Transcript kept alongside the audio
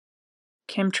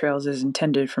Chemtrails is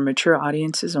intended for mature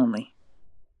audiences only.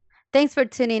 Thanks for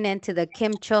tuning in to the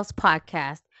Chemtrails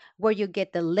podcast, where you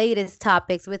get the latest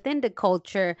topics within the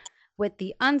culture with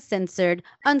the uncensored,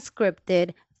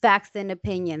 unscripted facts and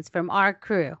opinions from our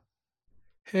crew.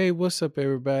 Hey, what's up,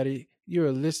 everybody?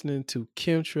 You're listening to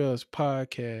Chemtrails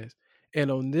Podcast.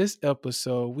 And on this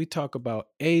episode, we talk about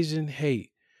Asian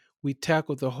hate. We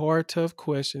tackle the hard, tough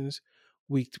questions.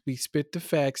 We spit the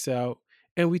facts out.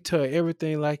 And we tell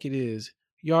everything like it is.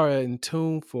 Y'all are in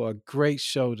tune for a great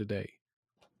show today.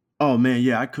 Oh man,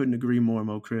 yeah, I couldn't agree more,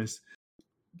 Mo Chris.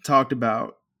 Talked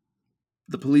about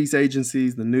the police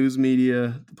agencies, the news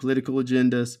media, the political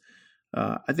agendas.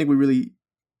 I think we really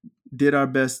did our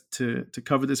best to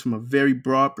cover this from a very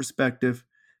broad perspective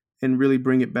and really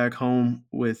bring it back home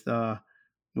with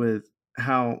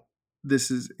how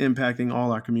this is impacting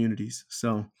all our communities.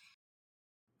 So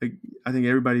I think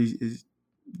everybody is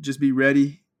just be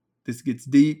ready. This gets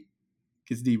deep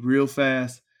real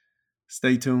fast.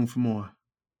 Stay tuned for more.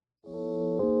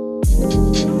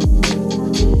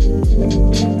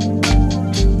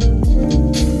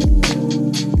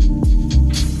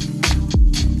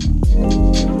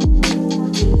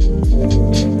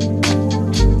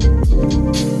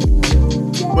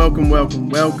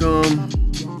 Welcome.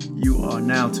 You are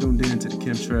now tuned in to the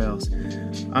Chemtrails.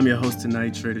 I'm your host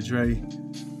tonight, Trader Dre,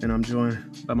 and I'm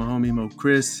joined by my homie Mo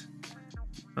Chris.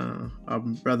 Our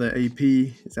brother AP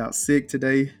is out sick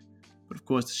today, but of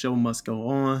course the show must go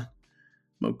on.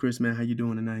 Mo Chris, man, how you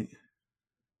doing tonight?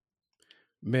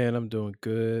 Man, I'm doing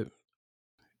good.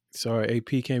 Sorry,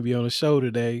 AP can't be on the show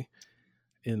today.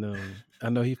 And I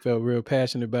know he felt real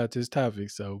passionate about this topic,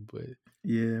 but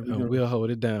yeah, we'll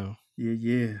hold it down.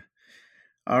 Yeah.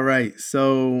 All right,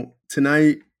 so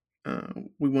tonight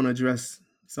we want to address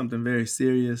something very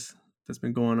serious that's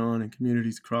been going on in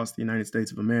communities across the United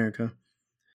States of America.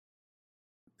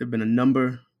 There have been a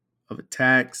number of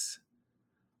attacks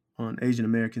on Asian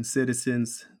American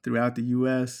citizens throughout the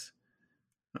U.S.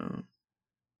 And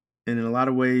in a lot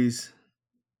of ways,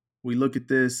 we look at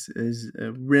this as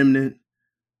a remnant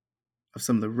of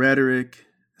some of the rhetoric,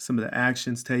 some of the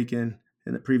actions taken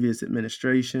in the previous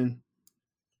administration.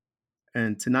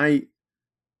 And tonight,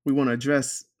 we want to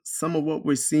address some of what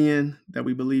we're seeing that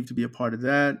we believe to be a part of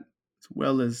that, as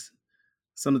well as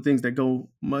some of the things that go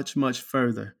much, much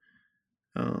further.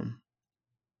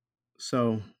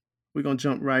 So we're going to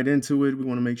jump right into it. We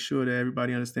want to make sure that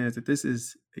everybody understands that this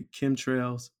is a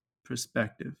chemtrails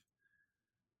perspective.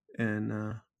 And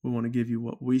we want to give you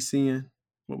what we're seeing,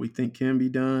 what we think can be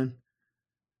done.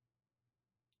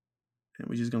 And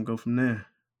we're just going to go from there.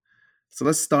 So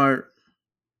let's start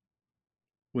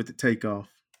with the takeoff.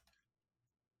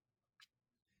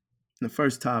 And the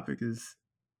first topic is,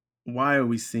 why are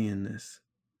we seeing this?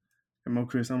 And Mo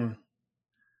Chris, I'm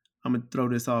gonna throw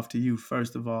this off to you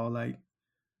first of all. Like,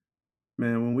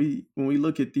 man, when we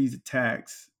look at these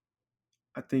attacks,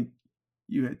 I think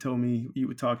you had told me, you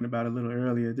were talking about a little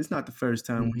earlier, this is not the first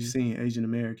time we've seen Asian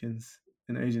Americans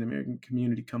and the Asian American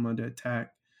community come under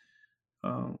attack.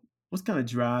 What's kind of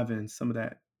driving some of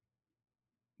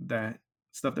that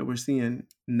stuff that we're seeing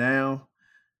now,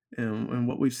 and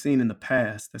what we've seen in the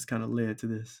past that's kind of led to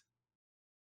this?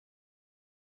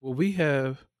 Well, we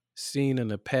have seen in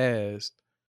the past,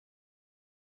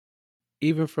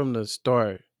 even from the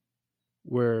start,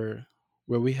 where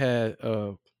we had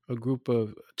a group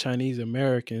of Chinese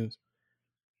Americans,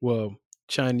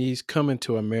 Chinese coming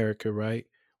to America, right?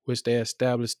 Which they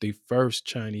established the first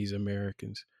Chinese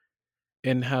Americans,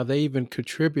 and how they even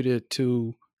contributed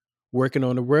to working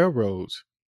on the railroads.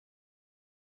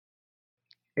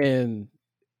 And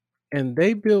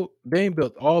they ain't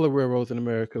built all the railroads in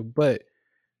America, but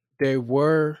they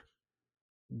were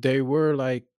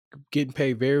like getting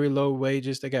paid very low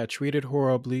wages. They got treated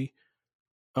horribly.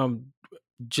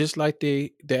 Just like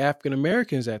the African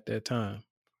Americans at that time.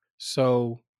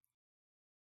 So,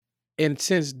 and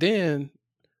since then,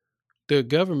 the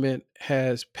government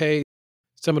has paid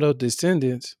some of those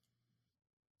descendants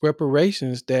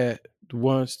reparations that the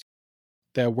ones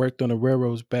that worked on the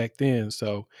railroads back then.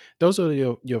 So those are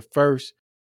your first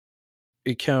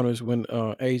encounters when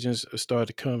Asians started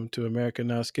to come to America.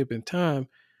 Now skipping time,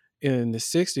 in the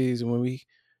 60s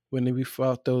when we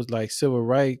fought those like civil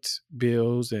rights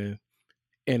bills,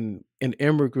 and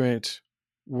immigrants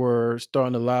were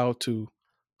starting to allow to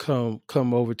come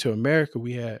over to America,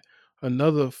 we had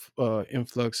another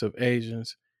influx of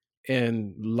Asians,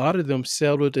 and a lot of them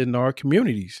settled in our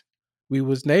communities. We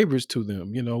was neighbors to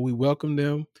them, we welcomed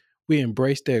them, we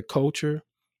embraced their culture.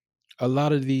 A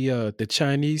lot of the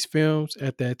Chinese films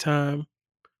at that time,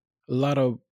 a lot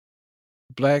of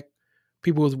black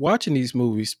people was watching these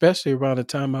movies, especially around the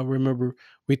time I remember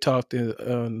we talked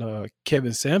on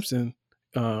Kevin Sampson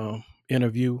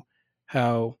interview,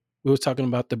 how we were talking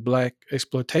about the black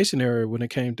exploitation era when it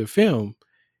came to film.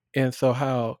 And so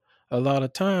how a lot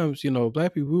of times,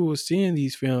 black people, we were seeing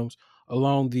these films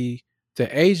along the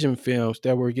Asian films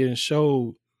that were getting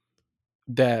showed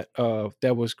that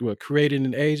was created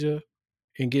in Asia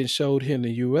and getting showed here in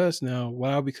the US now.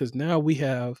 Why? Because now we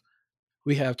have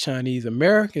Chinese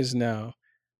Americans now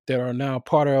that are now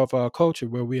part of our culture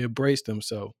where we embrace them.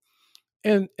 So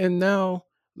and now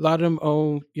a lot of them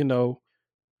own,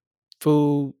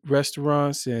 food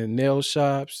restaurants and nail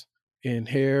shops and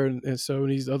hair and so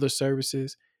these other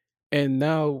services. And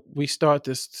now we start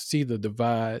to see the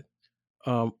divide.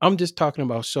 I'm just talking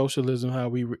about socialism, how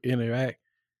we interact.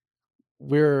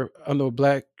 I know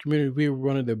black community, we're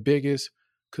one of the biggest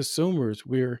consumers.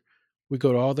 We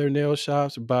go to all their nail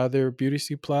shops, buy their beauty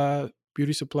supplies,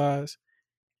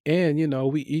 and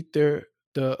we eat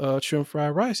the shrimp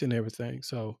fried rice and everything.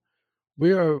 So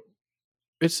we are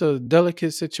it's a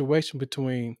delicate situation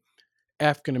between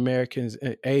African Americans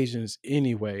and Asians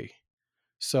anyway.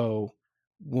 So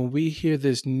when we hear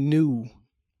this I'm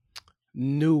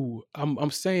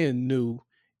saying new,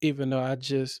 even though I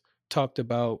just talked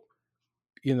about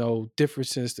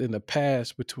differences in the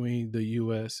past between the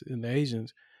US and the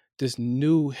Asians. This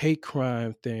new hate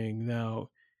crime thing now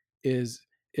is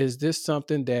this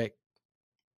something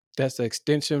that's an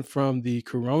extension from the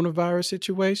coronavirus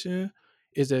situation?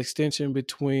 Is an extension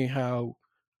between how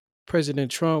President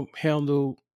Trump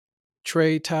handled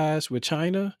trade ties with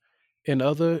China and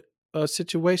other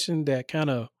situation that kind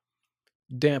of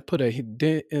put a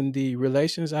dent in the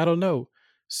relations? I don't know.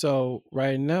 So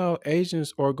right now,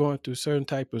 Asians are going through certain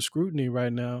type of scrutiny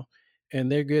right now,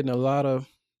 and they're getting a lot of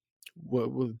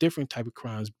with different type of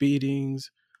crimes,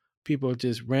 beatings. People are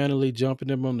just randomly jumping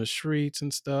them on the streets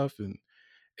and stuff,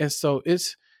 and so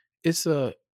it's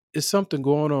a it's something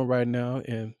going on right now,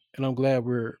 and I'm glad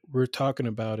we're talking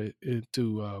about it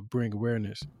to bring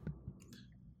awareness.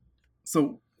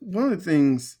 So one of the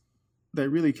things that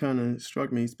really kind of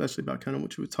struck me, especially about kind of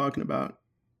what you were talking about,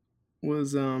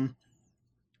 was as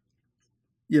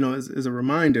a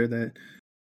reminder that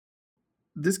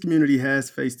this community has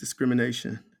faced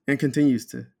discrimination and continues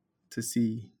to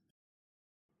see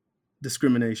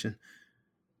discrimination.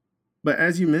 But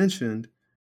as you mentioned,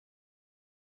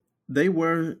 they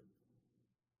were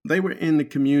in the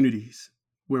communities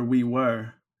where we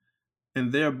were,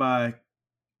 and thereby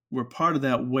were part of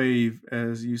that wave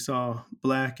as you saw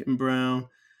Black and Brown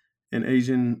and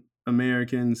Asian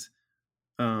Americans,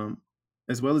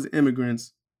 as well as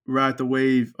immigrants, ride the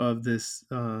wave of this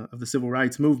of the civil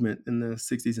rights movement in the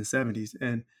 60s and 70s.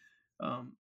 And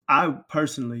I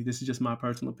personally, this is just my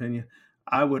personal opinion,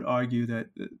 I would argue that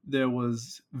there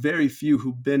was very few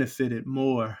who benefited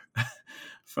more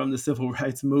from the civil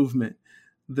rights movement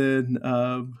than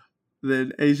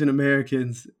Asian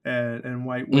Americans and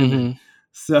white women.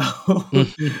 So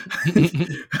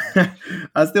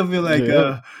I still feel like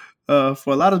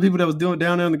for a lot of people that was doing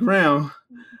down there on the ground,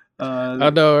 I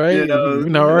know, right? We're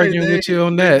not arguing with you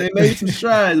on that. They made some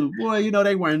strides, but boy,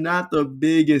 they were not the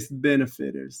biggest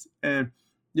benefiters. And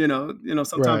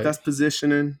sometimes Right. that's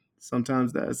positioning.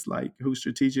 Sometimes that's like who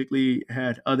strategically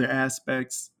had other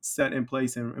aspects set in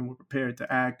place and were prepared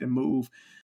to act and move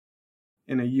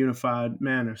in a unified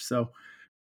manner. So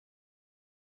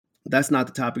that's not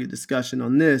the topic of discussion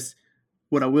on this.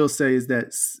 What I will say is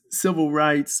that civil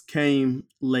rights came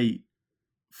late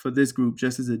for this group,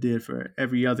 just as it did for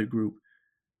every other group.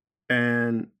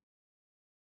 And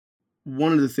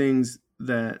one of the things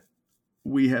that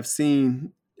we have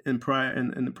seen in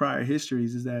the prior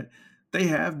histories is that they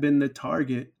have been the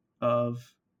target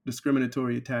of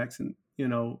discriminatory attacks, and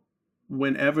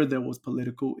whenever there was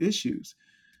political issues.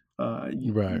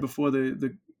 Right. Before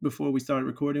we started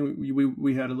recording,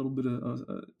 we had a little bit of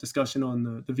a discussion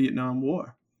on the Vietnam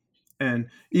War, and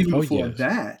even before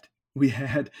that, we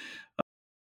had.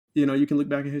 You can look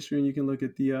back in history and you can look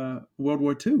at the World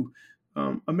War II.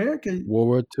 America, World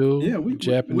War II, yeah,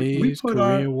 Japanese,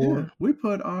 Korean War. Yeah, we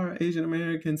put our Asian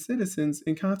American citizens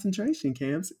in concentration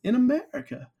camps in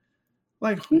America.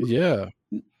 Like who? Yeah.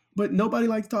 But nobody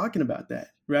likes talking about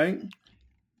that, right?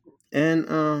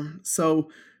 And so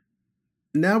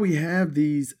now we have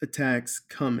these attacks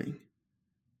coming,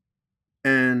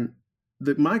 and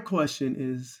my question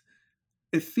is,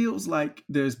 it feels like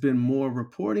there's been more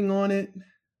reporting on it.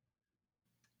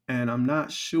 And I'm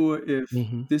not sure if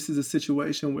this is a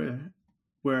situation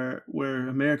where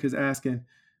America's asking,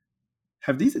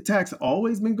 have these attacks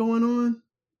always been going on?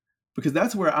 Because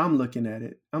that's where I'm looking at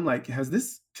it. I'm like, has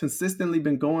this consistently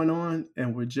been going on,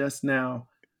 and we're just now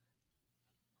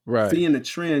seeing a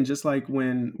trend, just like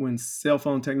when cell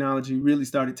phone technology really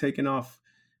started taking off,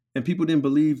 and people didn't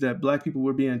believe that Black people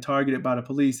were being targeted by the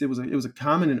police. It was a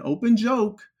common and open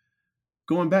joke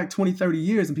going back 20, 30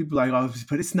 years, and people were like, oh,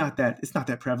 but it's not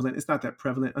that prevalent. It's not that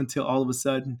prevalent, until all of a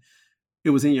sudden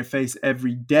it was in your face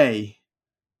every day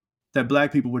that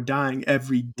Black people were dying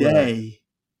every day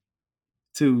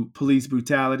to police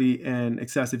brutality and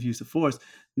excessive use of force.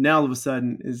 Now all of a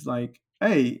sudden it's like,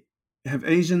 hey, have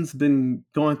Asians been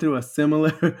going through a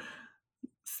similar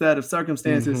set of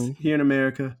circumstances here in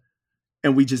America,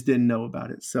 and we just didn't know about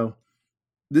it? So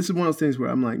this is one of those things where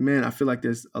I'm like, man, I feel like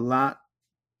there's a lot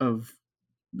of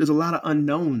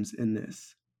unknowns in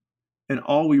this. And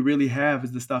all we really have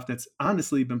is the stuff that's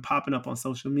honestly been popping up on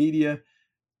social media,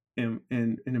 and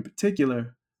in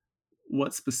particular,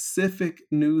 what specific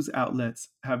news outlets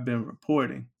have been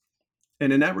reporting.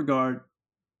 And in that regard,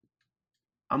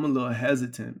 I'm a little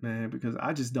hesitant, man, because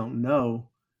I just don't know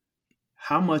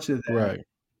how much of that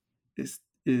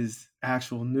is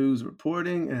actual news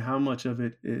reporting and how much of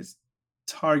it is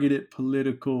targeted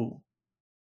political,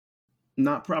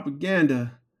 not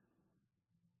propaganda,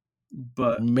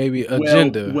 but maybe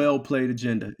agenda. Well played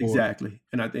agenda. Exactly.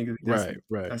 And I think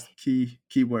that's the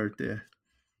key word there.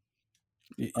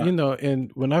 You know, and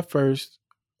when I first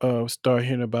started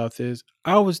hearing about this,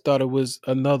 I always thought it was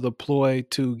another ploy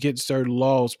to get certain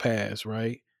laws passed,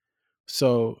 right?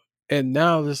 So, and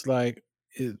now it's like,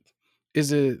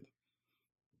 is it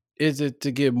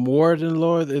to get more than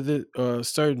laws? Is it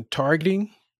certain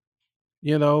targeting?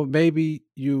 You know, maybe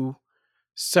you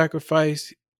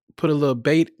sacrifice, put a little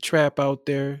bait trap out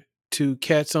there to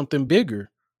catch something bigger.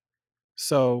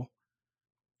 So,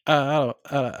 I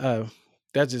don't.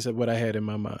 That's just what I had in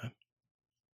my mind.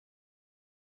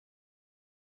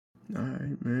 All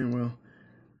right, man. Well,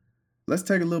 let's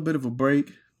take a little bit of a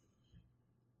break.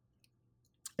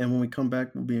 And when we come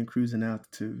back, we'll be in cruising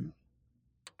altitude.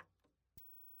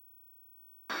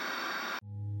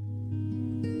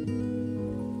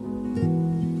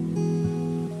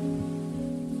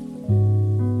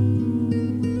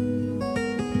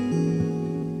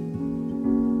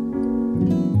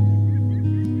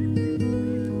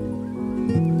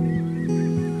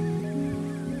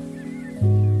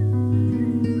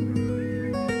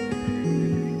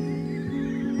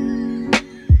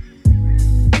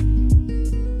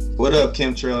 What up,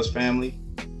 Chemtrails family?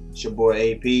 It's your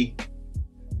boy AP.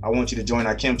 I want you to join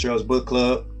our Chemtrails book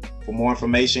club. For more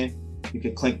information, you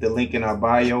can click the link in our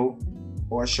bio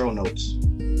or show notes.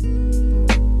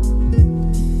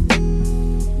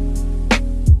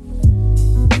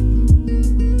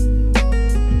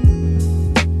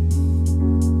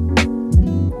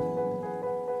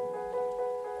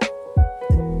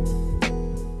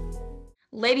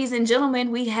 Ladies and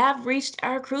gentlemen, we have reached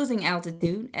our cruising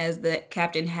altitude as the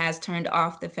captain has turned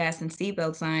off the fasten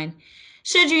seatbelt sign.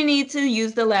 Should you need to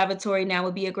use the lavatory, now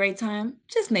would be a great time.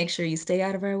 Just make sure you stay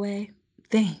out of our way.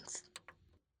 Thanks.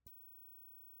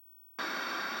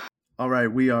 All right,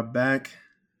 we are back.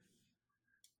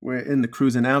 We're in the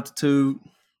cruising altitude.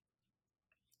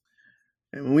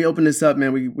 And when we opened this up,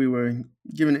 man, we were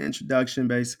giving an introduction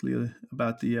basically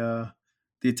about the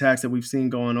attacks that we've seen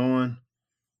going on.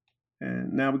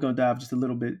 And now we're going to dive just a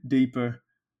little bit deeper.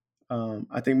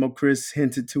 I think Mo Chris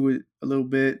hinted to it a little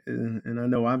bit, and I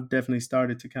know I've definitely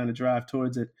started to kind of drive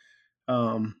towards it,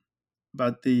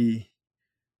 about the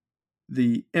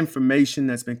information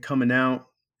that's been coming out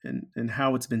and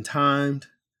how it's been timed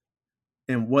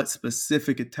and what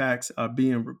specific attacks are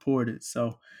being reported.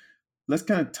 So let's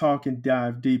kind of talk and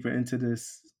dive deeper into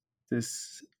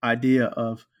this idea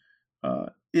of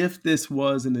if this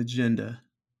was an agenda,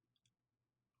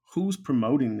 who's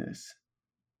promoting this,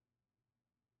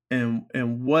 and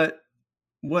what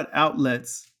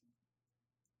outlets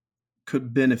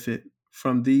could benefit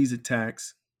from these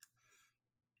attacks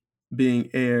being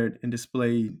aired and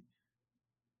displayed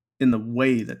in the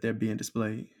way that they're being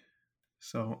displayed.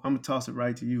 So I'm gonna toss it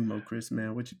right to you, Mo Chris,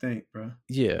 man. What you think, bro?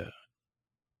 Yeah.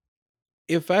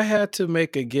 If I had to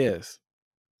make a guess,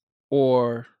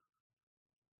 or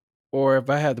if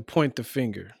I had to point the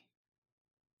finger,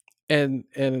 and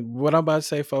what I'm about to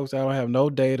say, folks, I don't have no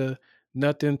data,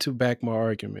 nothing to back my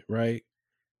argument, right?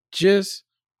 Just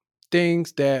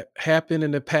things that happened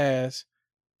in the past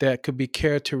that could be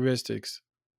characteristics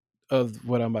of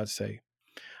what I'm about to say.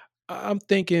 I'm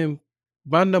thinking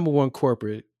my number one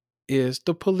culprit is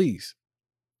the police.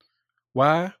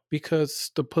 Why?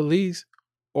 Because the police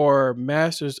are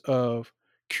masters of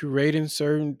curating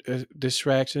certain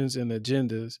distractions and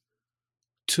agendas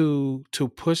to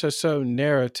push a certain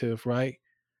narrative, right?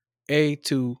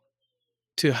 To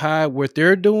hide what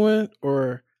they're doing,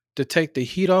 or to take the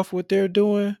heat off what they're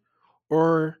doing,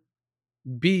 or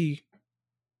B,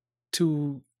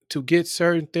 to get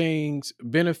certain things,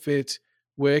 benefits,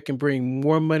 where it can bring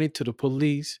more money to the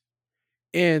police,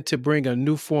 and to bring a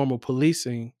new form of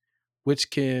policing which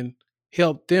can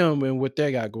help them in what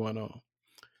they got going on.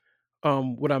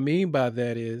 What I mean by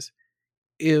that is,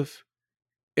 if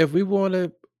we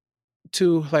wanted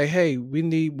to, like, hey, we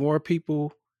need more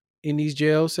people in these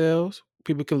jail cells,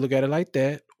 people can look at it like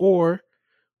that. Or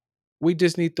we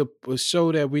just need to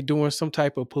show that we're doing some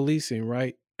type of policing,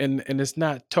 right? And it's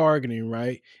not targeting,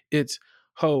 right? It's,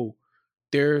 oh,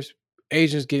 there's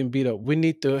Asians getting beat up. We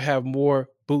need to have more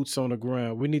boots on the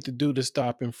ground. We need to do the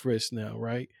stop and frisk now,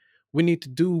 right? We need to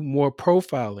do more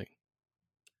profiling.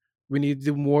 We need to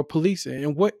do more policing.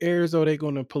 And what areas are they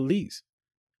going to police?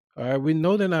 All right, we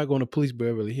know they're not going to police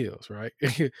Beverly Hills, right?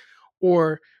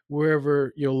 Or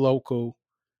wherever your local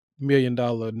 $1 million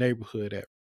neighborhood at.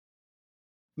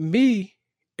 Me,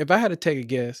 if I had to take a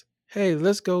guess, hey,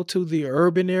 let's go to the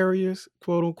urban areas,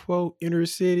 quote unquote, inner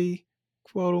city,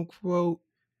 quote unquote,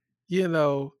 you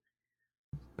know,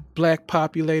 black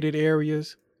populated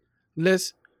areas.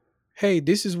 Hey,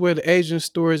 this is where the Asian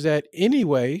store is at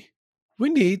anyway. We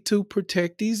need to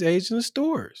protect these Asian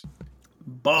stores.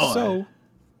 Boy. So,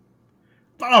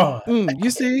 Boy. you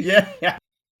see? Yeah.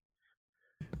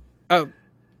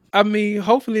 I mean,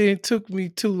 hopefully it took me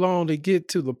too long to get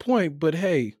to the point, but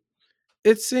hey,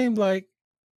 it seemed like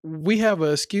we have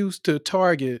an excuse to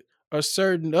target a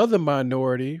certain other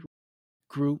minority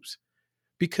groups,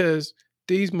 because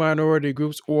these minority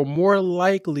groups are more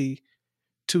likely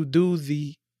to do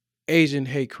the Asian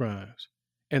hate crimes.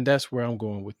 And that's where I'm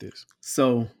going with this.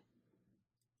 So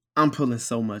I'm pulling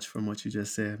so much from what you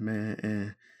just said, man.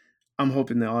 And I'm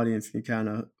hoping the audience can kind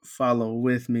of follow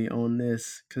with me on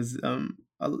this, because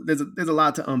there's a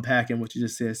lot to unpack in what you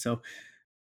just said. So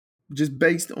just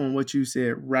based on what you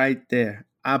said right there,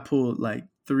 I pulled like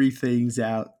 3 things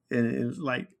out, and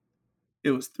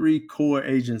it was 3 core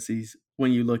agencies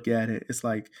when you look at it. It's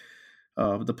like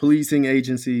the policing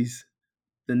agencies,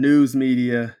 the news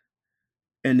media,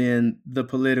 and then the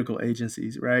political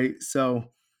agencies, right? So,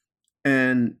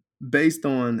 and based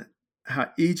on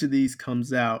how each of these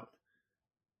comes out,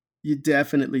 you're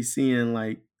definitely seeing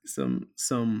like some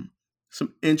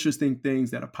interesting things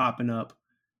that are popping up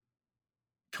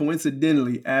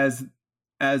coincidentally as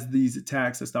these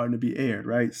attacks are starting to be aired,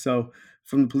 right? So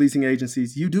from the policing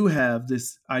agencies, you do have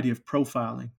this idea of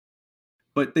profiling,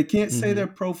 but they can't say they're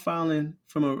profiling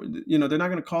from they're not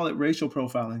going to call it racial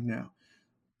profiling now.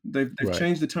 They've Right.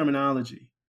 changed the terminology.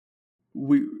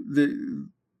 This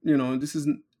is,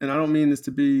 and I don't mean this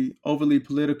to be overly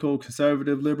political,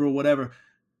 conservative, liberal, whatever.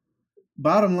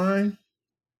 Bottom line,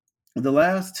 the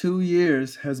last 2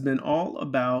 years has been all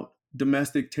about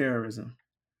domestic terrorism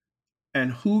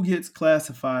and who gets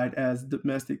classified as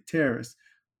domestic terrorists.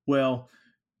 Well,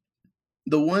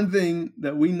 the one thing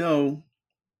that we know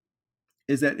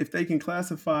is that if they can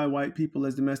classify white people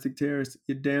as domestic terrorists,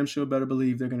 you damn sure better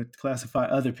believe they're going to classify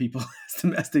other people as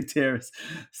domestic terrorists.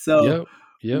 So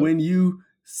when you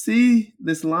see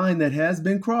this line that has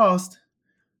been crossed,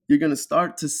 you're going to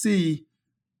start to see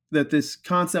that this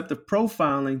concept of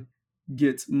profiling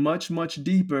gets much, much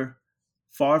deeper,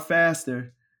 far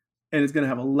faster, and it's going to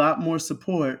have a lot more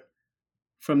support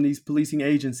from these policing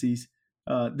agencies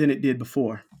than it did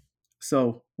before.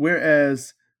 So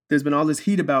whereas there's been all this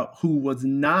heat about who was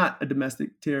not a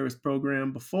domestic terrorist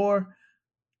program before,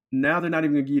 now they're not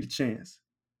even going to give you the chance.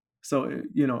 So,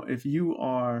 if you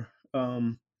are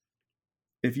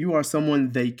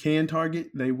someone they can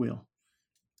target, they will.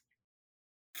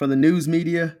 For the news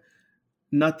media,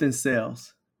 nothing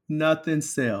sells. Nothing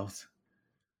sells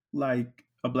like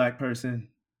a black person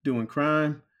doing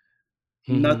crime.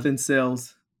 Nothing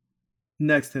sells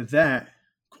next to that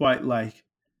quite like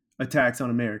attacks on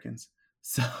Americans.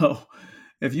 So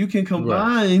if you can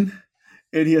combine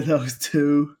any of those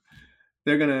two,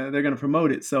 they're gonna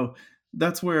promote it. So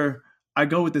that's where I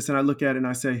go with this, and I look at it and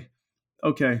I say,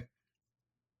 okay,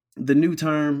 the new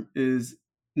term is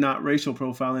not racial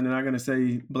profiling. They're not going to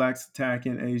say blacks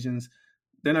attacking Asians.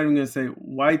 They're not even going to say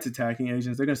whites attacking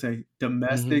Asians. They're going to say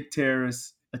domestic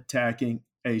terrorists attacking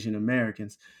Asian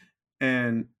Americans.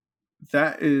 And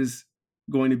that is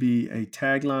going to be a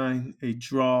tagline, a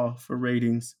draw for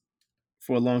ratings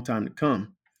for a long time to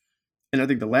come. And I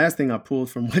think the last thing I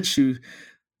pulled from what you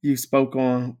spoke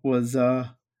on was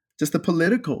just the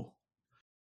political.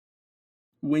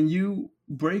 When you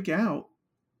break out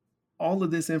all of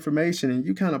this information and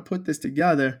you kind of put this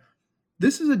together,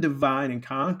 this is a divide and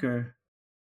conquer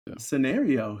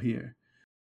scenario here.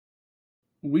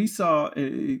 We saw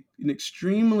an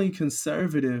extremely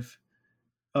conservative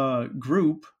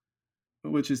group,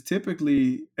 which is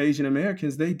typically Asian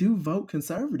Americans. They do vote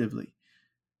conservatively.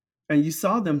 And you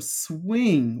saw them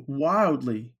swing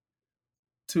wildly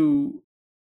to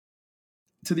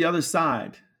the other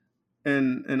side.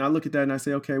 And I look at that and I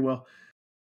say, okay, well,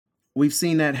 we've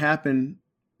seen that happen,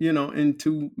 in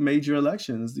two major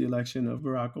elections, the election of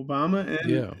Barack Obama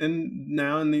and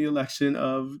now in the election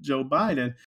of Joe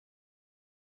Biden,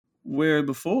 where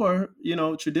before,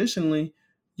 traditionally,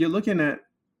 you're looking at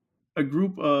a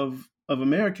group of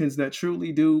Americans that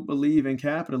truly do believe in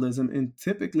capitalism and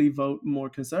typically vote more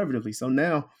conservatively. So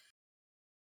now,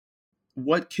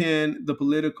 what can the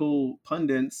political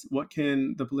pundits, what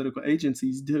can the political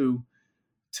agencies do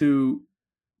to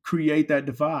create that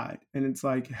divide? And it's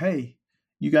like, hey,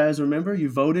 you guys remember you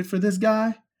voted for this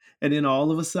guy, and then all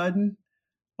of a sudden,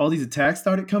 all these attacks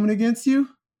started coming against you?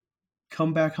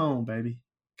 Come back home, baby.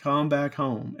 Come back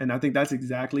home. And I think that's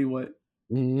exactly what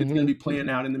it's going to be playing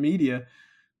out in the media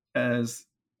as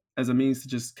a means to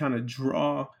just kind of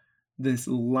draw this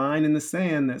line in the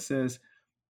sand that says,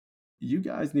 you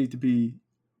guys need to be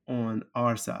on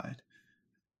our side.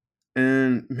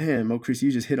 And man, Mo Chris,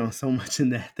 you just hit on so much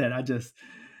in that I just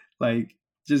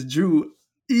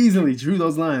easily drew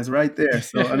those lines right there.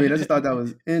 So I mean, I just thought that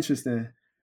was interesting.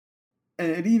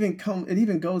 And it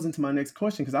even goes into my next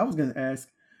question, because I was going to ask,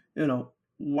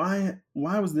 why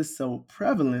was this so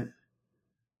prevalent?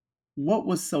 What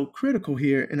was so critical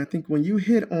here? And I think when you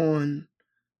hit on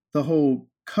the whole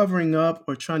covering up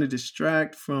or trying to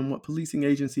distract from what policing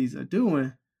agencies are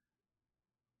doing,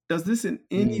 does this in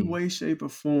any way, shape, or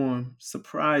form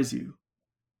surprise you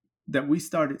that we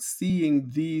started seeing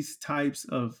these types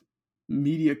of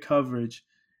media coverage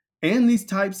and these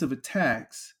types of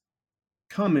attacks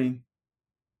coming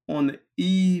on the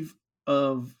eve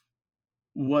of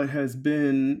what has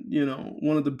been,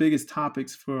 one of the biggest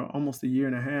topics for almost a year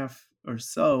and a half or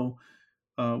so,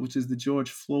 which is the George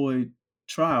Floyd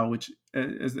trial, which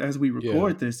as we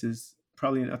record this is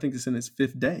probably, I think it's in its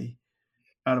 5th day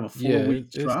out of a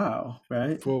 4-week trial,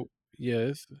 right?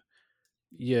 It's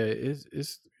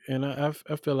and I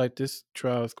feel like this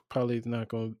trial is probably not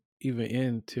going to even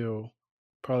end till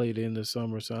probably the end of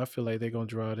summer. So I feel like they're going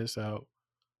to draw this out.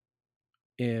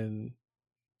 And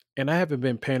I haven't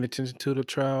been paying attention to the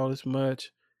trial as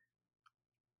much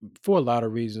for a lot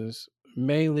of reasons.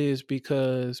 Mainly is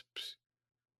because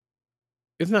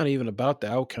it's not even about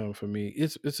the outcome for me.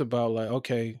 It's about like,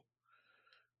 okay,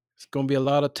 it's gonna be a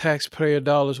lot of taxpayer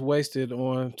dollars wasted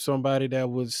on somebody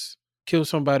that was killed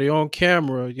somebody on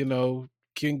camera.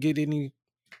 Can't get any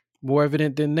more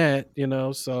evident than that.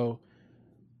 So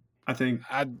I think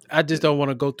I just don't want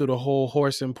to go through the whole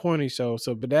horse and pony show.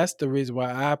 So, but that's the reason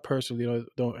why I personally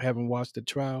haven't watched the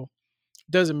trial.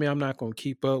 Doesn't mean I'm not gonna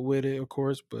keep up with it, of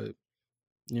course, but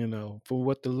from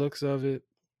what the looks of it,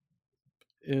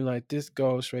 and like this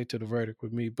goes straight to the verdict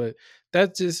with me. But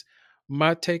that's just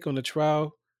my take on the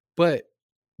trial. But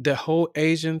the whole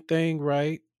Asian thing,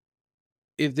 right?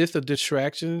 Is this a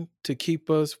distraction to keep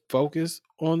us focused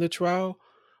on the trial?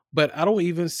 But I don't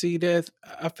even see that.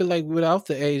 I feel like without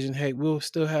the Asian hate, we'll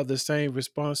still have the same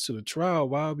response to the trial.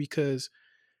 Why? Because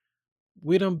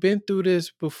we done been through this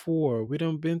before. We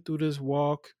done been through this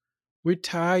walk. We're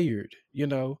tired,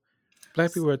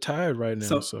 Black people are tired right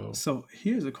now. So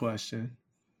here's a question.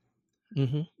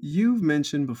 Mm-hmm. You've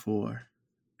mentioned before,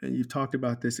 and you've talked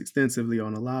about this extensively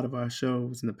on a lot of our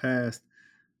shows in the past,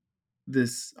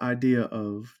 this idea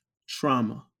of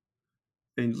trauma.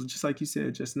 And just like you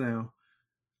said just now,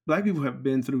 Black people have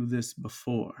been through this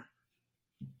before.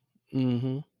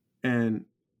 Mm-hmm. And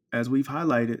as we've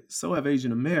highlighted, so have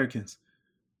Asian Americans.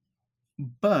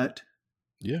 But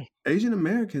Asian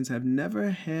Americans have never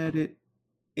had it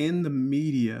in the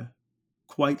media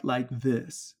quite like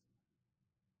this.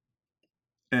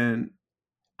 And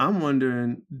I'm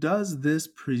wondering, does this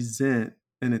present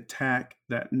an attack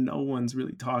that no one's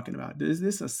really talking about? Does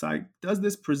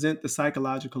this present the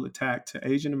psychological attack to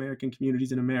Asian American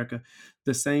communities in America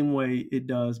the same way it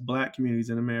does Black communities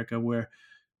in America, where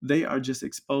they are just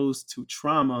exposed to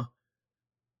trauma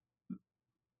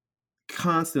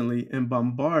constantly and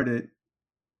bombarded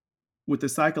with the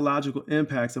psychological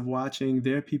impacts of watching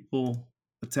their people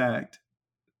attacked,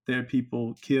 their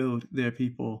people killed, their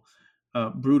people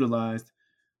brutalized,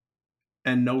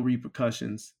 and no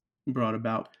repercussions brought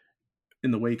about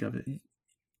in the wake of it?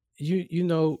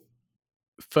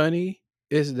 Funny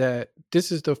is that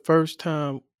this is the first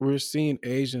time we're seeing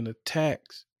Asian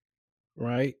attacks,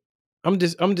 right? I'm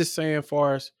just saying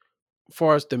far as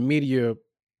the media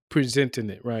presenting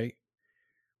it, right?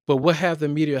 But what half the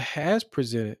media has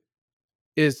presented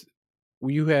is,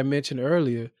 you had mentioned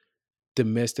earlier,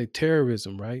 domestic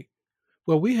terrorism, right?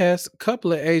 Well, we had a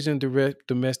couple of Asian direct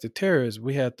domestic terrorists.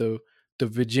 We had the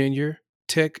Virginia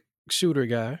Tech shooter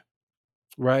guy,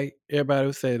 right? Everybody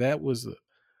would say that was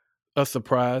a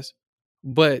surprise,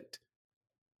 but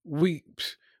we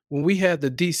when we had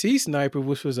the DC sniper,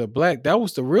 which was a black, that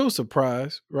was the real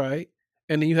surprise, right?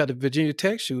 And then you had the Virginia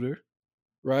Tech shooter,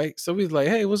 right? So we was like,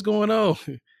 hey, what's going on?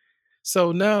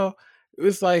 So now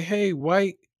it's like, hey,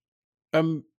 white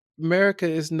America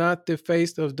is not the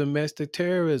face of domestic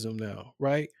terrorism now,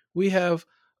 right? We have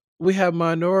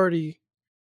minority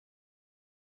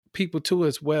people too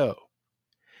as well.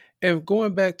 And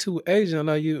going back to Asian, I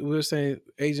know you were saying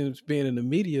Asians being in the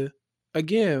media.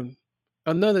 Again,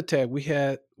 another tag we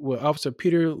had with Officer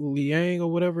Peter Liang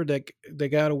or whatever that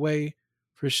got away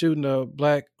for shooting a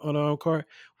black unarmed car.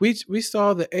 We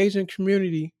saw the Asian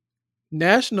community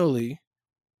nationally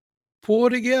pull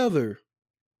together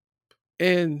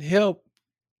and help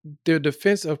their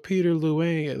defense of Peter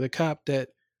Liang, the cop that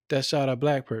shot a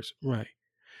black person. Right.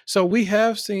 So we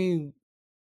have seen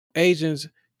Asians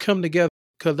come together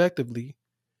collectively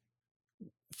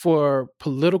for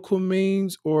political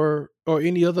means or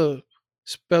any other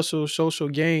special social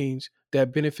gains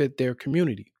that benefit their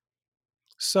community.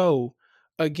 So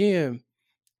again,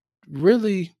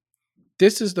 really,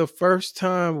 this is the first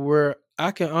time where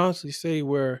I can honestly say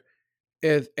where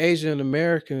as Asian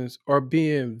Americans are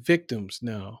being victims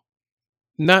now.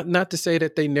 Not to say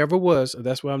that they never was.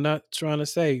 That's what I'm not trying to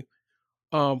say.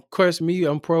 Of course, me,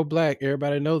 I'm pro-black.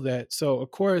 Everybody know that. So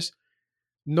of course,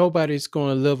 nobody's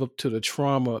going to live up to the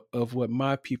trauma of what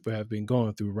my people have been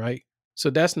going through, right?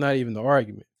 So that's not even the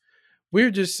argument.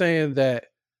 We're just saying that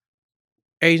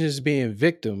Asians being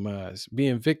victimized,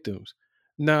 being victims.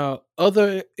 Now,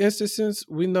 other instances,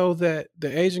 we know that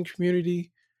the Asian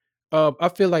community, I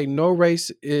feel like no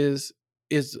race is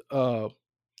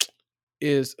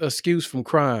excused from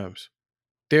crimes.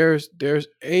 There's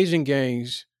Asian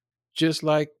gangs, just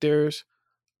like there's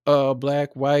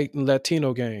black, white, and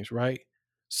Latino gangs, right?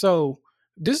 So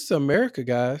this is America,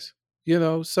 guys.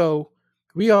 So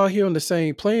we all here on the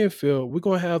same playing field. We're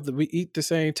gonna have we eat the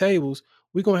same tables.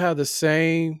 We're gonna have the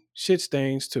same shit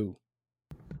stains too.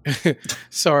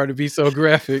 Sorry to be so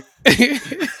graphic,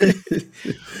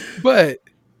 but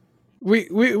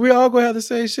we all gonna have the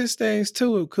same shit stains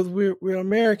too because we're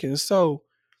Americans. So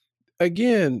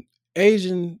again,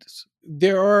 Asians,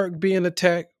 they are being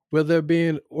attacked, whether they're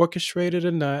being orchestrated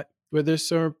or not, whether there's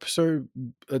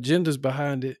certain agendas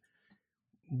behind it.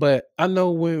 But I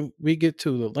know when we get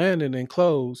to the landing and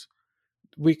close,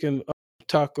 we can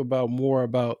talk about more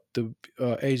about the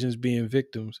Asians being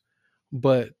victims.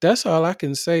 But that's all I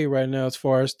can say right now as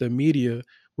far as the media,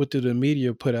 what did the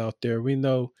media put out there. We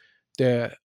know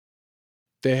that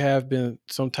there have been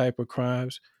some type of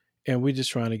crimes, and we're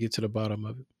just trying to get to the bottom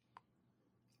of it.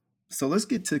 So let's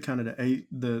get to kind of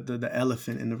the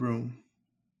elephant in the room.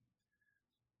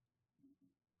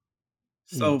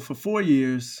 So for 4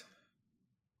 years,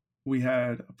 we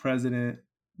had a president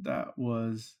that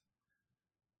was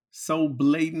so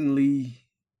blatantly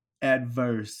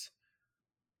adverse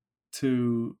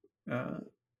to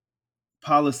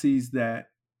policies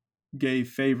that gave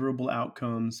favorable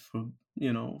outcomes for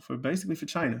basically for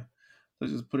China.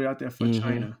 Let's just put it out there for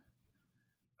China.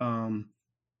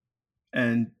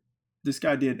 And this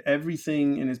guy did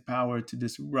everything in his power to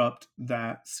disrupt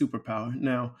that superpower.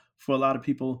 Now, for a lot of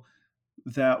people,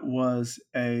 that was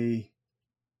a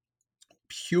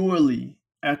purely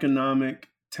economic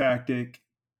tactic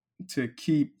to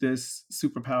keep this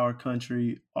superpower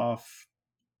country off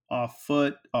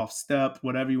foot, off step,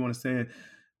 whatever you want to say it,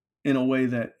 in a way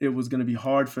that it was going to be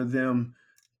hard for them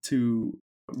to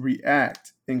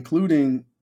react, including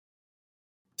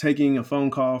taking a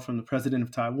phone call from the president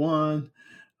of Taiwan,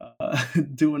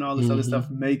 doing all this other stuff,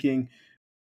 making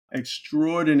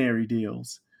extraordinary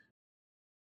deals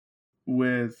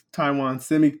with Taiwan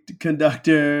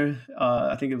Semiconductor.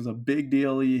 I think it was a big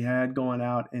deal he had going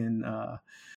out in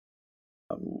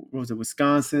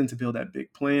Wisconsin to build that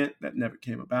big plant that never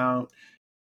came about.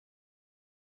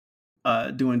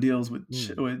 Doing deals with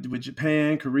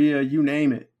Japan, Korea, you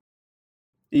name it.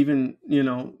 Even,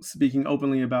 speaking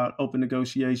openly about open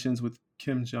negotiations with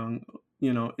Kim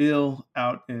Jong-il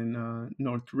out in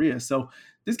North Korea. So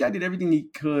this guy did everything he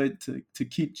could to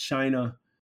keep China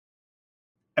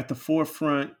at the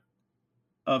forefront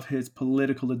of his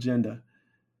political agenda.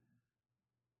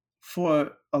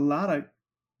 For a lot of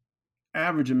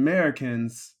average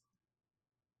Americans,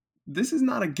 this is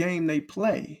not a game they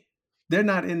play. They're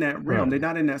not in that realm. They're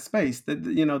not in that space.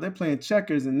 They're playing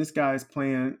checkers, and this guy's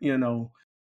playing,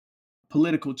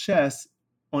 political chess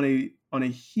on a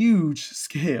huge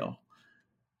scale.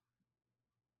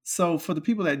 So for the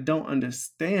people that don't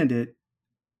understand it,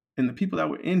 and the people that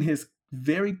were in his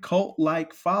very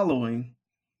cult-like following,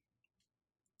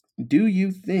 do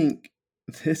you think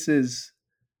this is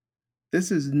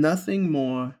nothing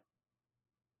more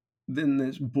than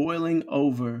this boiling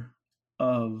over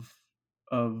of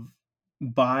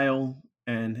bile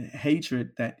and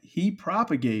hatred that he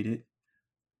propagated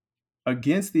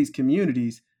against these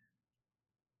communities?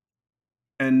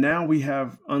 And now we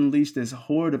have unleashed this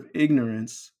horde of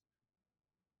ignorance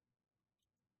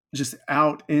just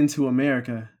out into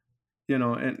America,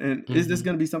 and is this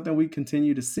going to be something we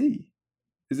continue to see?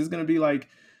 Is this going to be like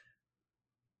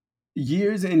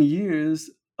years and years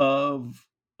of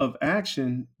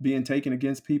action being taken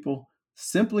against people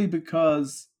simply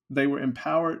because they were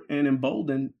empowered and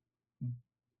emboldened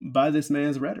by this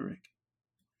man's rhetoric?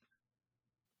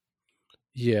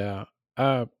 Yeah,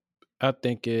 I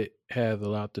think it has a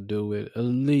lot to do with at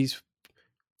least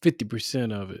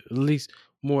 50% of it, at least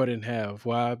more than half.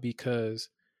 Why? Because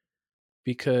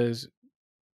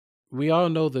we all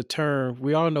know the term.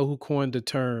 We all know who coined the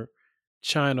term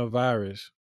China virus.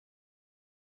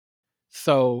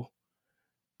 So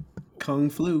Kung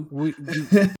flu.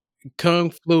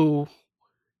 Kung flu,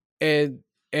 and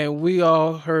we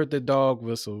all heard the dog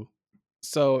whistle.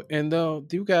 So, and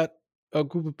you got a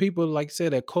group of people, like I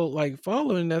said, that cult-like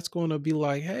following that's going to be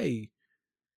like, hey,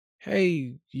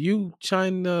 you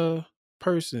China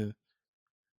person,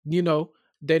 they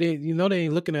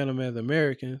ain't looking at them as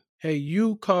American. Hey,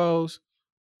 you cause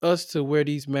us to wear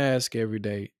these masks every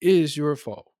day. It is your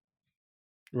fault,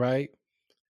 right?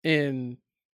 And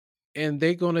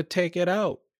they're gonna take it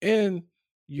out. And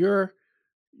you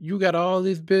got all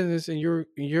this business, and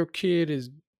your kid is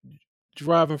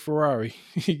driving Ferrari.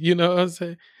 You know what I'm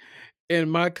saying? In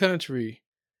my country,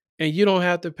 and you don't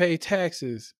have to pay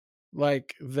taxes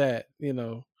like that,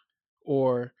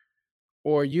 or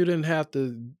you didn't have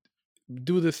to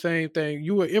do the same thing.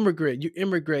 You were immigrant. You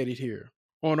immigrated here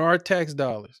on our tax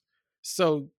dollars.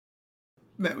 So,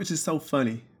 man, which is so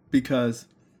funny because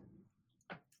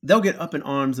they'll get up in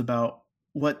arms about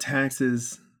what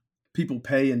taxes people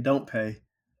pay and don't pay,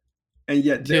 and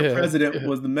yet their president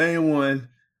was the main one,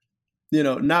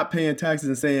 not paying taxes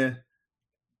and saying,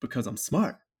 because I'm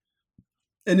smart.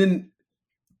 And then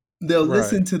they'll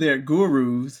listen to their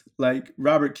gurus like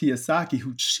Robert Kiyosaki,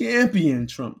 who championed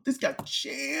Trump. This guy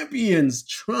champions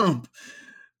Trump.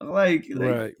 And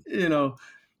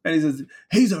he says,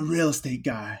 he's a real estate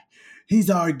guy. He's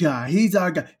our guy.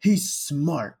 He's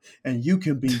smart. And you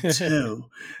can be too.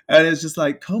 And it's just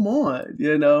like, come on,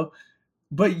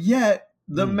 But yet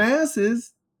the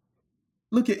masses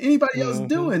look at anybody else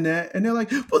doing that and they're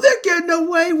like, well, they're getting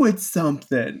away with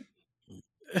something.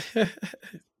 I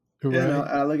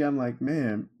look, I'm like,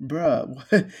 man,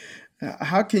 bruh,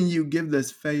 how can you give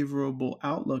this favorable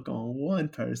outlook on one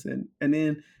person and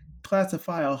then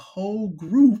classify a whole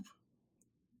group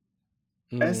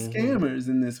as scammers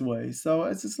in this way? So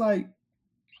it's just like,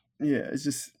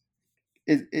 it's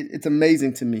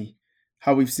amazing to me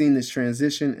how we've seen this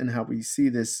transition and how we see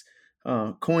this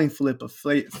coin flip of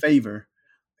favor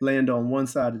land on one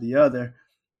side or the other.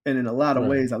 And in a lot of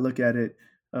ways, I look at it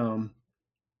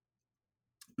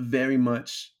very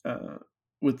much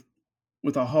with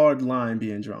a hard line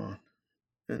being drawn,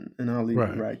 and I'll leave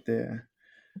it right there.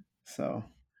 So,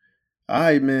 all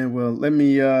right, man. Well, let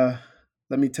me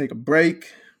take a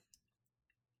break.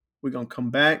 We're gonna come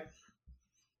back,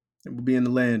 and we'll be in the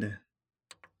landing.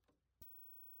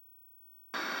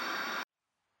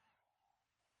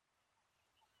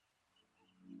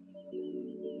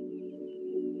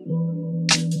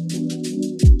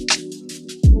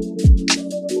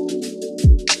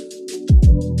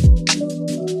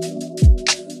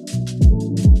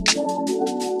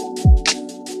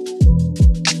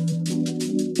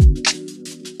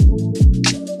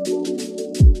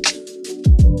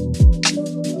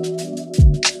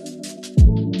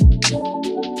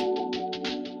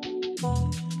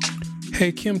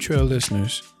 Hey, Chemtrail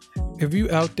listeners, if you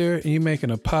out there and you're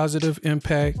making a positive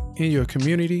impact in your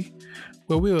community,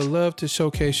 well, we would love to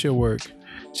showcase your work.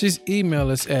 Just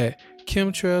email us at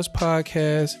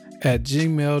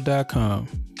chemtrailspodcast@gmail.com.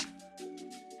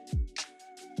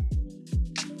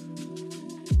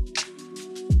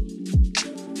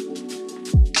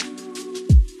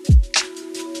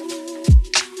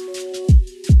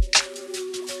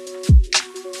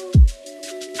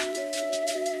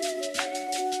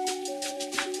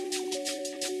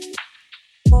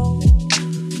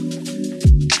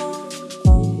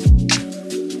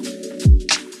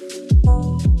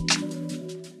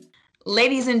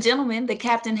 Ladies and gentlemen, the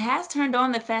captain has turned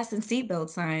on the fasten seatbelt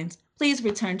signs. Please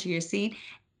return to your seat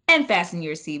and fasten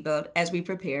your seatbelt as we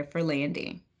prepare for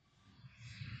landing.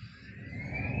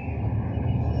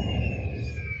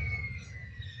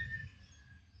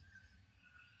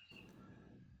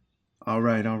 All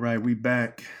right. We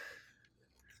back.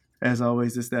 As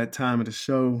always, it's that time of the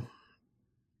show.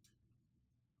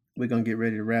 We're going to get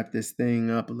ready to wrap this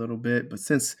thing up a little bit. But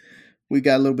since we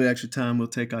got a little bit extra time, we'll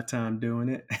take our time doing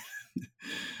it.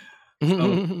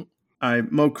 All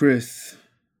right, Mo Chris,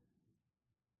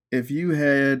 if you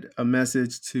had a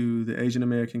message to the Asian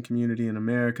American community in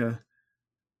America,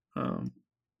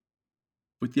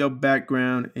 with your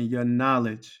background and your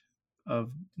knowledge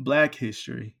of Black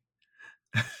history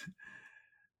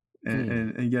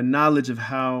and your knowledge of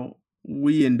how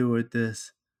we endured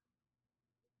this,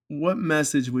 what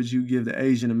message would you give the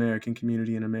Asian American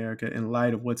community in America in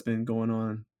light of what's been going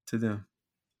on to them?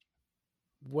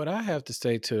 What I have to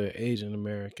say to the Asian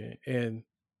American, and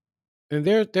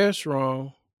they're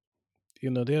strong,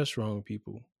 they're strong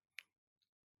people,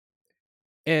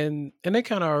 and they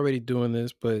kind of already doing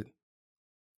this, but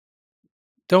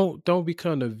don't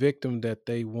become the victim that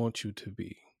they want you to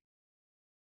be.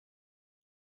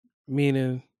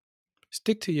 Meaning,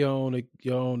 stick to your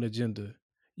own agenda.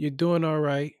 You're doing all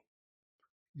right.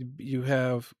 You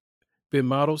have been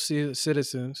model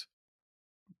citizens.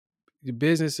 The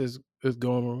business is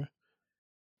going on.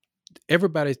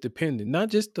 Everybody's dependent, not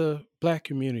just the Black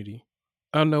community.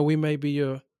 I know we may be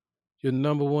your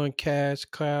number one cash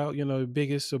cow,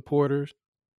 biggest supporters,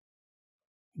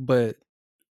 but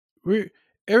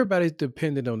everybody's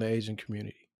dependent on the Asian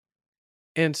community.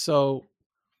 And so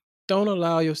don't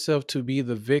allow yourself to be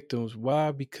the victims.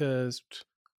 Why? Because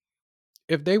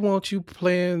if they want you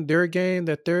playing their game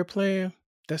that they're playing,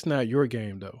 that's not your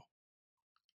game though.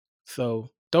 So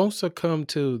don't succumb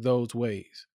to those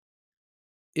ways.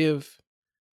 If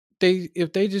they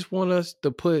just want us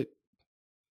to put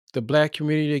the Black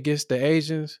community against the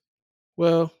Asians,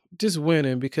 well, just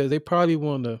winning because they probably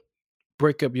want to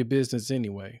break up your business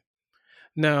anyway.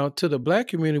 Now, to the Black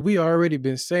community, we already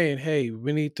been saying, hey,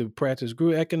 we need to practice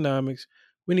group economics.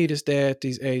 We need to stay at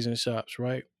these Asian shops,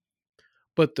 right?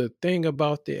 But the thing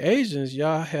about the Asians,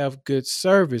 y'all have good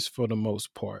service for the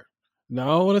most part. Now,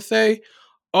 I don't want to say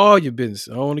all your business.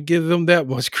 I don't want to give them that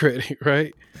much credit,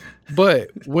 right?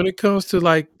 But when it comes to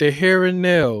like the hair and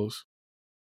nails,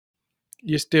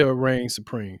 you still reign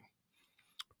supreme.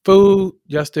 Food,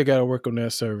 y'all still got to work on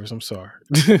that service. I'm sorry.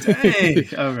 Dang.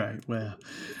 All right. Well,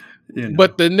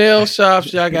 But the nail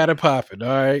shops, y'all got to pop it. All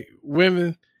right.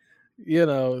 Women,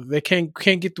 they can't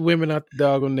get the women out the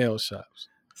doggone nail shops.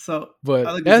 So,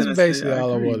 but that's basically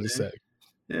all I wanted to say.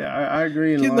 Yeah, I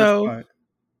agree in a large part.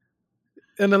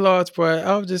 In a large part,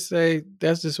 I would just say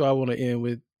that's just what I want to end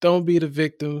with. Don't be the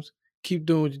victims. Keep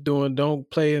doing what you're doing. Don't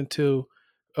play into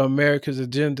America's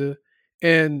agenda.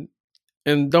 And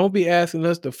don't be asking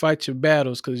us to fight your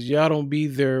battles because y'all don't be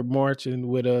there marching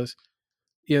with us.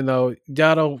 Y'all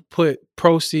don't put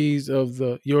proceeds of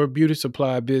your beauty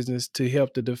supply business to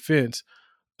help the defense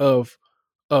of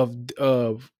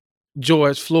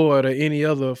George Floyd or any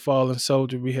other fallen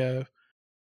soldier we have.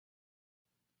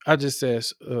 I just said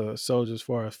soldiers as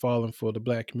far as falling for the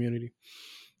Black community.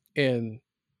 And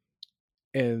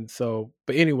so,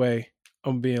 but anyway,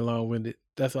 I'm being long-winded.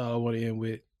 That's all I want to end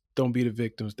with. Don't be the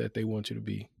victims that they want you to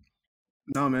be.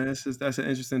 No, man, that's an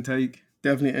interesting take.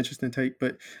 Definitely an interesting take.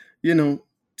 But to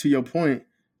your point,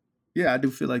 yeah, I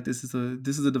do feel like this is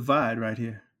a divide right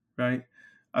here, right?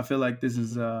 I feel like this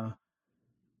is I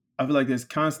feel like there's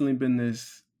constantly been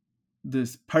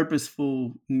this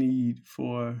purposeful need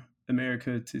for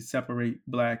America to separate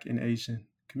Black and Asian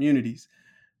communities.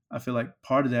 I feel like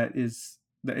part of that is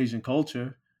the Asian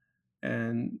culture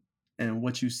and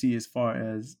what you see as far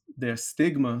as their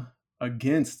stigma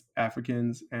against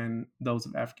Africans and those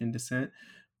of African descent.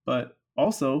 But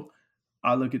also,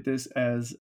 I look at this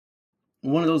as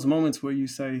one of those moments where you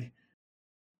say,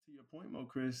 to your point, Mo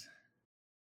Chris,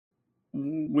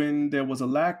 when there was a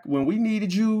lack, when we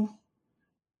needed you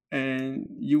and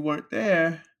you weren't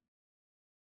there,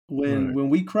 when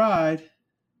we cried,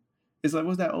 it's like,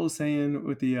 what's that old saying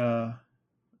with the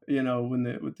when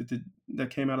that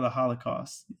came out of the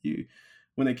Holocaust?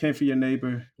 When they came for your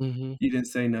neighbor, you didn't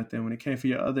say nothing. When it came for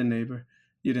your other neighbor,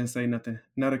 you didn't say nothing.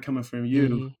 Now they're coming from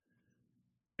you,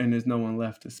 and there's no one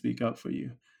left to speak up for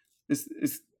you.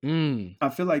 I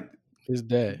feel like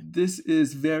this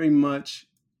is very much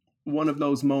one of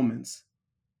those moments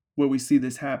where we see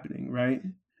this happening, right?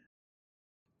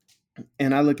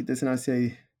 And I look at this and I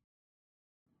say,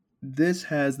 this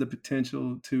has the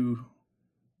potential to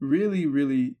really,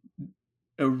 really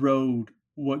erode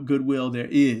what goodwill there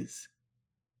is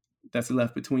that's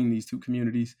left between these two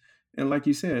communities. And like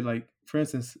you said, like, for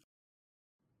instance,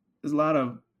 there's a lot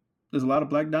of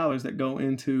black dollars that go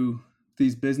into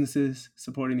these businesses,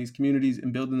 supporting these communities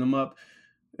and building them up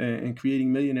and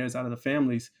creating millionaires out of the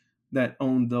families that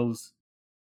own those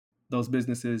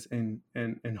businesses and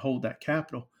hold that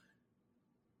capital.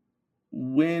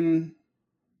 When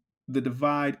the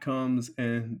divide comes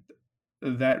and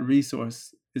that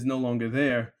resource is no longer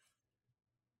there,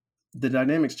 the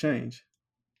dynamics change.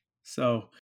 So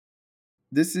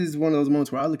this is one of those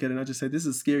moments where I look at it and I just say, this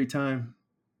is a scary time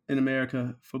in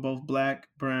America for both Black,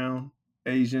 Brown,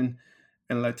 Asian,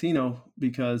 and Latino,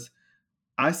 because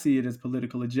I see it as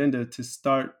political agenda to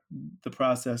start the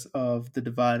process of the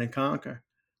divide and conquer.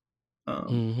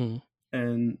 And,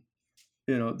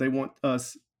 you know, they want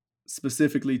us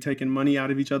specifically taking money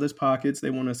out of each other's pockets. They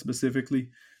want us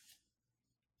specifically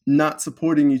not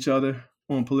supporting each other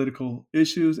on political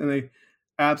issues. And they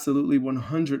absolutely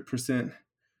 100%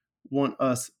 want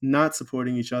us not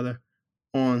supporting each other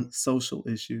on social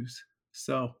issues.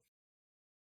 So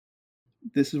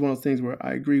this is one of those things where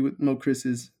I agree with Mo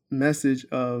Chris's message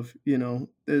of, you know,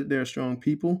 they're strong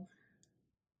people.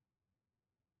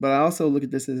 But I also look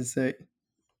at this as to say,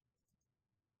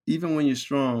 even when you're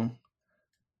strong,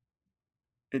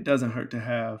 it doesn't hurt to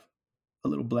have a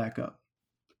little black up.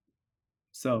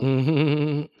 So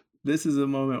this is a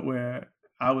moment where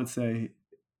I would say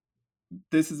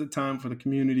this is a time for the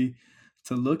community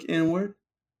to look inward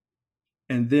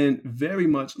and then very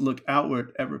much look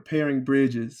outward at repairing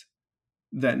bridges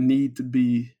that need to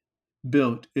be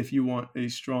built if you want a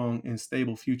strong and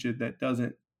stable future that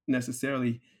doesn't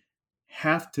necessarily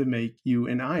have to make you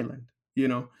an island. You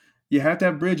know, you have to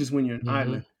have bridges when you're an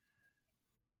island.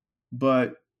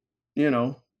 But, you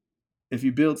know, if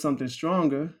you build something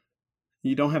stronger,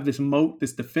 you don't have this moat,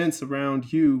 this defense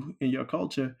around you and your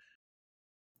culture,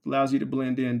 allows you to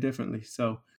blend in differently.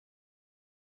 So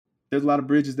there's a lot of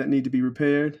bridges that need to be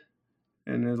repaired,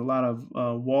 and there's a lot of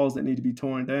walls that need to be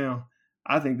torn down.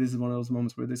 I think this is one of those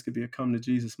moments where this could be a come to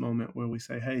Jesus moment where we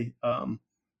say, hey,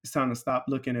 it's time to stop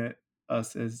looking at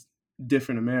us as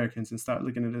different Americans and start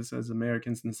looking at us as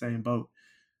Americans in the same boat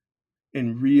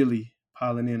and really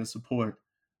piling in and support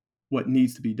what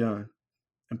needs to be done.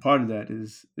 And part of that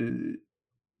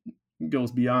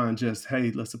goes beyond just,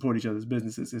 hey, let's support each other's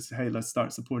businesses. It's, hey, let's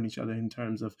start supporting each other in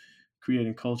terms of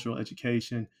creating cultural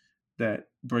education that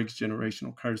breaks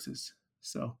generational curses.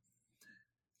 So,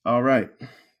 all right.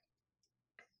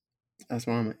 That's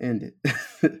where I'm going to end it.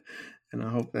 And I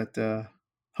hope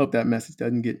that message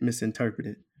doesn't get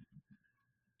misinterpreted.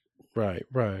 Right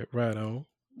on.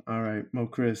 All right, Mo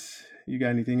Chris, you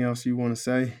got anything else you want to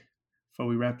say before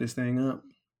we wrap this thing up?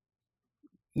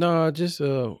 No, just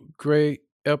a great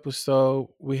episode.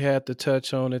 We had to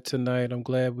touch on it tonight. I'm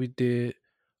glad we did.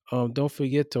 Don't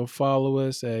forget to follow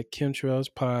us at Chemtrails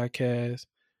Podcast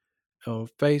on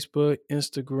Facebook,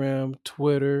 Instagram,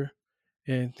 Twitter,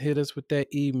 and hit us with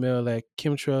that email at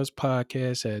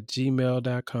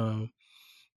chemtrailspodcast@gmail.com.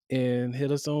 And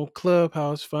hit us on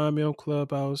Clubhouse. Find me on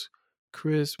Clubhouse,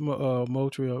 Chris Mo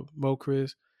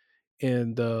Chris,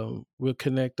 and we'll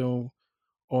connect on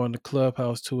the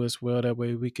Clubhouse too as well. That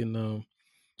way we can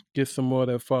get some more of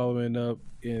that following up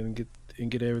and get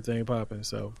everything popping.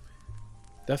 So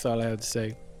that's all I have to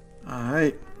say. All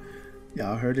right,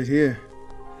 y'all heard it here.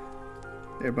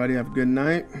 Everybody have a good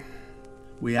night.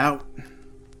 We out.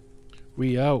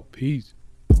 Peace.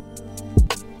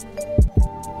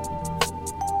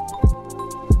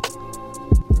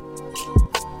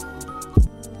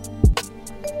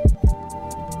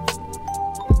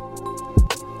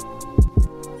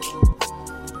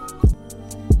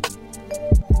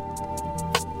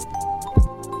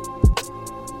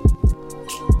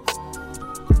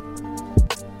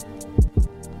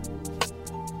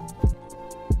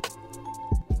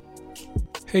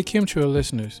 Hey Chemtrail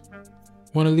listeners,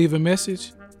 want to leave a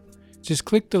message? Just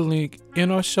click the link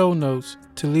in our show notes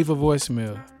to leave a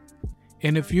voicemail.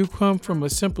 And if you come from a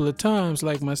simpler times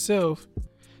like myself,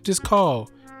 just call,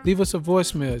 leave us a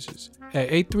voice message at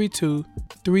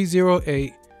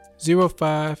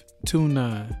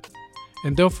 832-308-0529.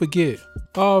 And don't forget,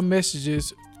 all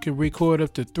messages can record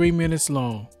up to 3 minutes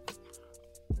long.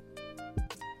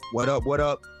 What up?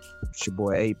 It's your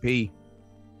boy AP.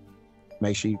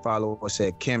 Make sure you follow us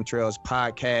at Chemtrails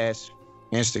Podcast,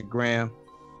 Instagram,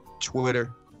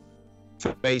 Twitter,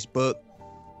 Facebook.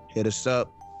 Hit us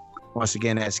up. Once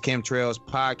again, that's Chemtrails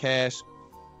Podcast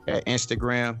at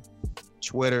Instagram,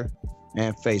 Twitter,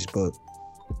 and Facebook.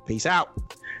 Peace out.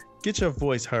 Get your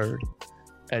voice heard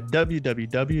at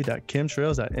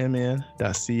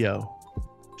www.chemtrails.mn.co.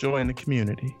 Join the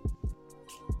community.